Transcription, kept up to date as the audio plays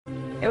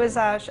It was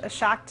a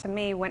shock to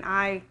me when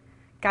I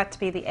got to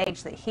be the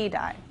age that he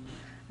died.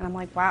 And I'm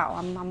like, wow,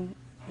 I'm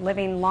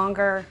living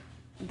longer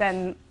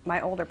than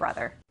my older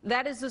brother.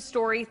 That is a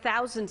story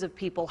thousands of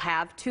people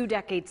have 2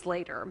 decades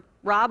later.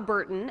 Rob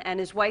Burton and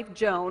his wife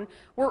Joan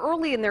were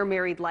early in their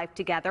married life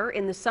together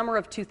in the summer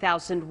of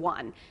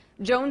 2001.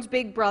 Joan's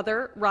big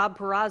brother, Rob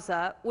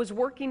Peraza, was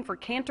working for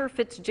Cantor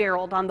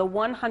Fitzgerald on the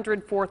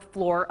 104th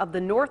floor of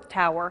the North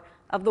Tower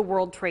of the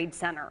World Trade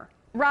Center.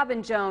 Rob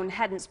and Joan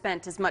hadn't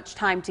spent as much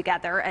time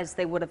together as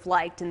they would have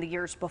liked in the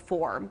years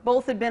before.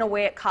 Both had been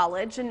away at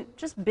college and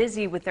just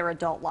busy with their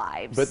adult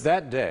lives. But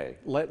that day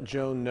let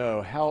Joan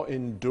know how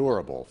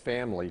endurable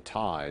family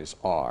ties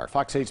are.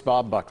 Fox 8's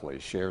Bob Buckley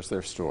shares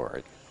their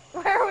story.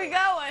 Where are we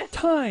going?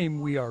 Time,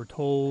 we are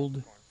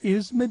told,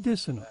 is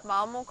medicinal.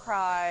 Mom will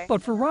cry.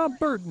 But for Rob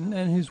Burton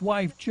and his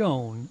wife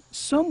Joan,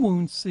 some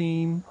wounds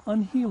seem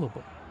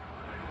unhealable.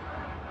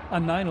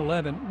 On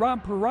 9/11,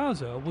 Rob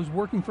Peraza was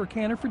working for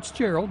Cantor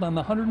Fitzgerald on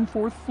the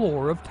 104th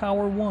floor of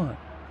Tower 1.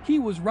 He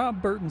was Rob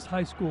Burton's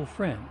high school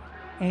friend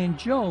and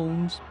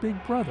Joan's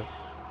big brother.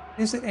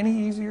 Is it any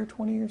easier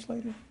 20 years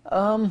later?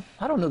 I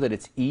don't know that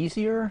it's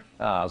easier.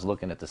 I was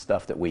looking at the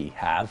stuff that we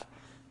have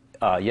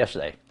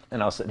yesterday,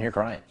 and I was sitting here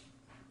crying,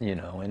 you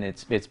know, and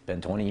it's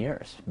been 20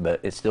 years, but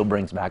it still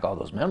brings back all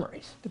those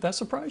memories. Did that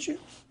surprise you?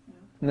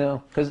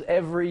 No, because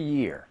every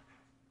year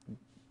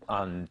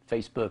on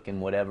Facebook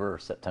and whatever,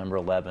 September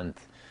 11th,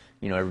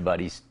 you know,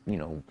 everybody's, you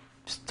know,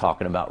 just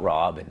talking about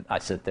Rob, and I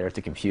sit there at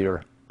the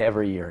computer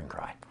every year and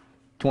cry.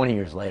 20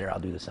 years later, I'll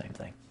do the same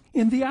thing.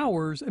 In the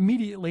hours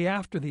immediately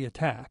after the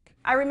attack,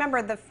 I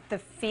remember the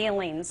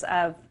feelings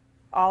of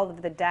all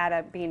of the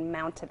data being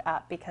mounted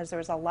up because there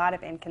was a lot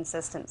of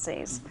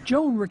inconsistencies.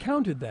 Joan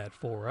recounted that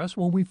for us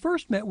when we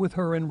first met with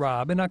her and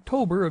Rob in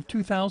October of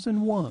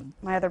 2001.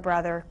 My other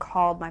brother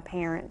called my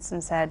parents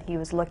and said he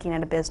was looking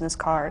at a business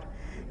card,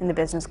 and the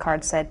business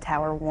card said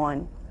Tower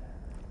 1.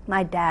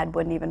 My dad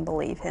wouldn't even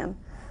believe him.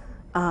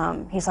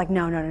 He's like,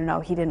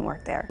 no, he didn't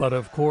work there. But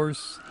of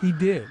course, he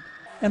did.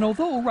 And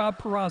although Rob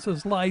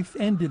Peraza's life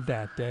ended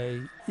that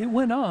day, it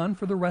went on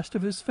for the rest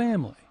of his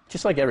family.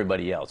 Just like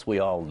everybody else, we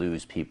all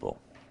lose people.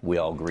 We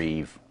all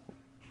grieve.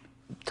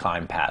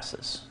 Time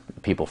passes.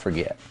 People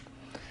forget.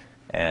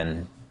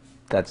 And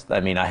that's,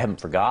 I mean, I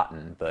haven't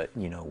forgotten, but,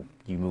 you know,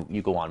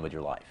 you go on with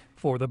your life.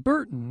 For the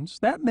Burtons,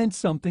 that meant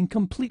something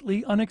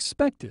completely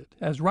unexpected,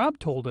 as Rob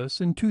told us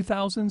in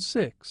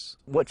 2006.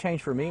 What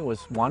changed for me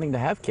was wanting to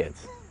have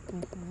kids.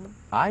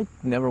 I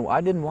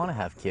didn't want to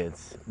have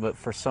kids, but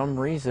for some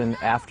reason,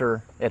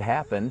 after it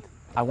happened,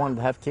 I wanted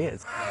to have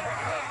kids.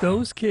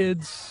 Those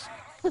kids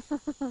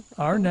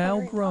are now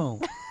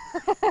grown.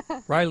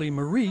 Riley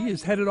Marie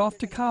is headed off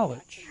to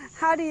college.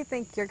 How do you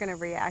think you're going to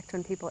react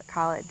when people at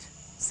college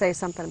say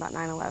something about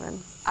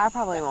 9/11? I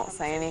probably won't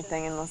say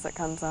anything unless it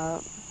comes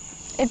up.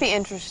 It'd be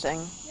interesting.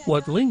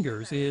 What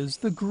lingers is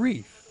the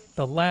grief,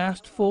 the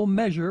last full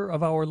measure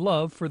of our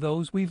love for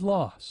those we've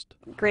lost.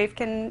 Grief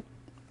can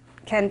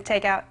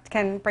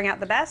bring out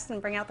the best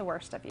and bring out the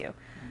worst of you.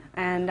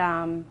 And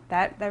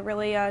that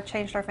really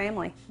changed our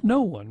family.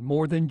 No one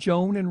more than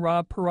Joan and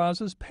Rob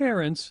Peraza's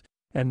parents,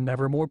 and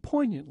never more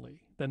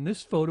poignantly than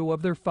this photo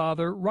of their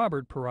father,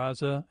 Robert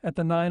Peraza, at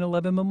the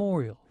 9/11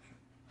 memorial.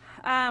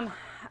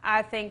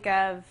 I think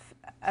of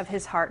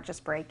his heart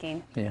just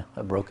breaking. Yeah,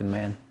 a broken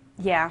man.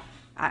 Yeah,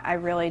 I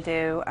really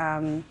do.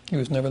 He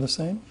was never the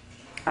same?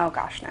 Oh,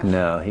 gosh, no.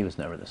 No, he was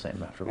never the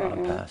same after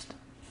Rob passed.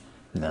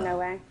 No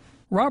way.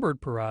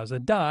 Robert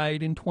Peraza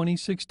died in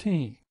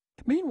 2016.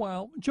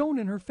 Meanwhile, Joan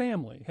and her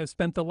family has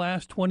spent the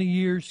last 20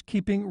 years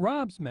keeping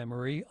Rob's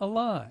memory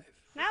alive.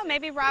 Now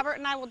maybe Robert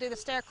and I will do the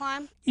stair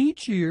climb.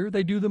 Each year,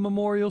 they do the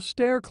memorial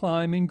stair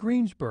climb in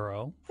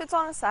Greensboro. If it's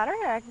on a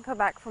Saturday, I can come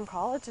back from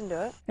college and do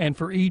it. And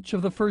for each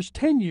of the first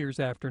 10 years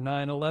after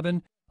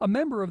 9/11, a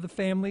member of the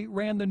family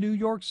ran the New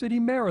York City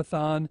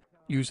Marathon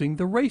using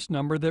the race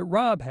number that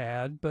Rob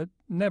had but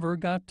never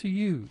got to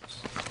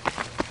use.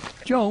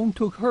 Joan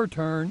took her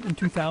turn in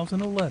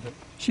 2011.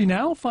 She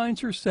now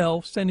finds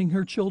herself sending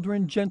her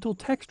children gentle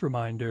text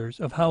reminders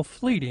of how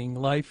fleeting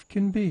life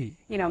can be.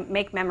 You know,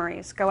 make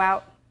memories. Go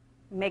out,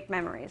 make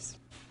memories.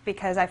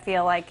 Because I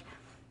feel like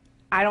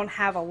I don't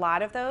have a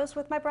lot of those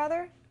with my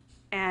brother,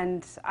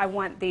 and I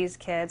want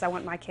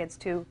my kids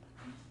to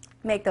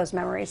make those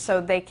memories so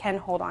they can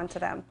hold on to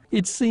them.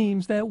 It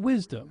seems that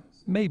wisdom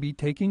may be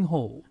taking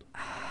hold.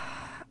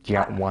 You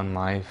got one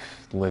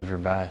life, live your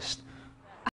best.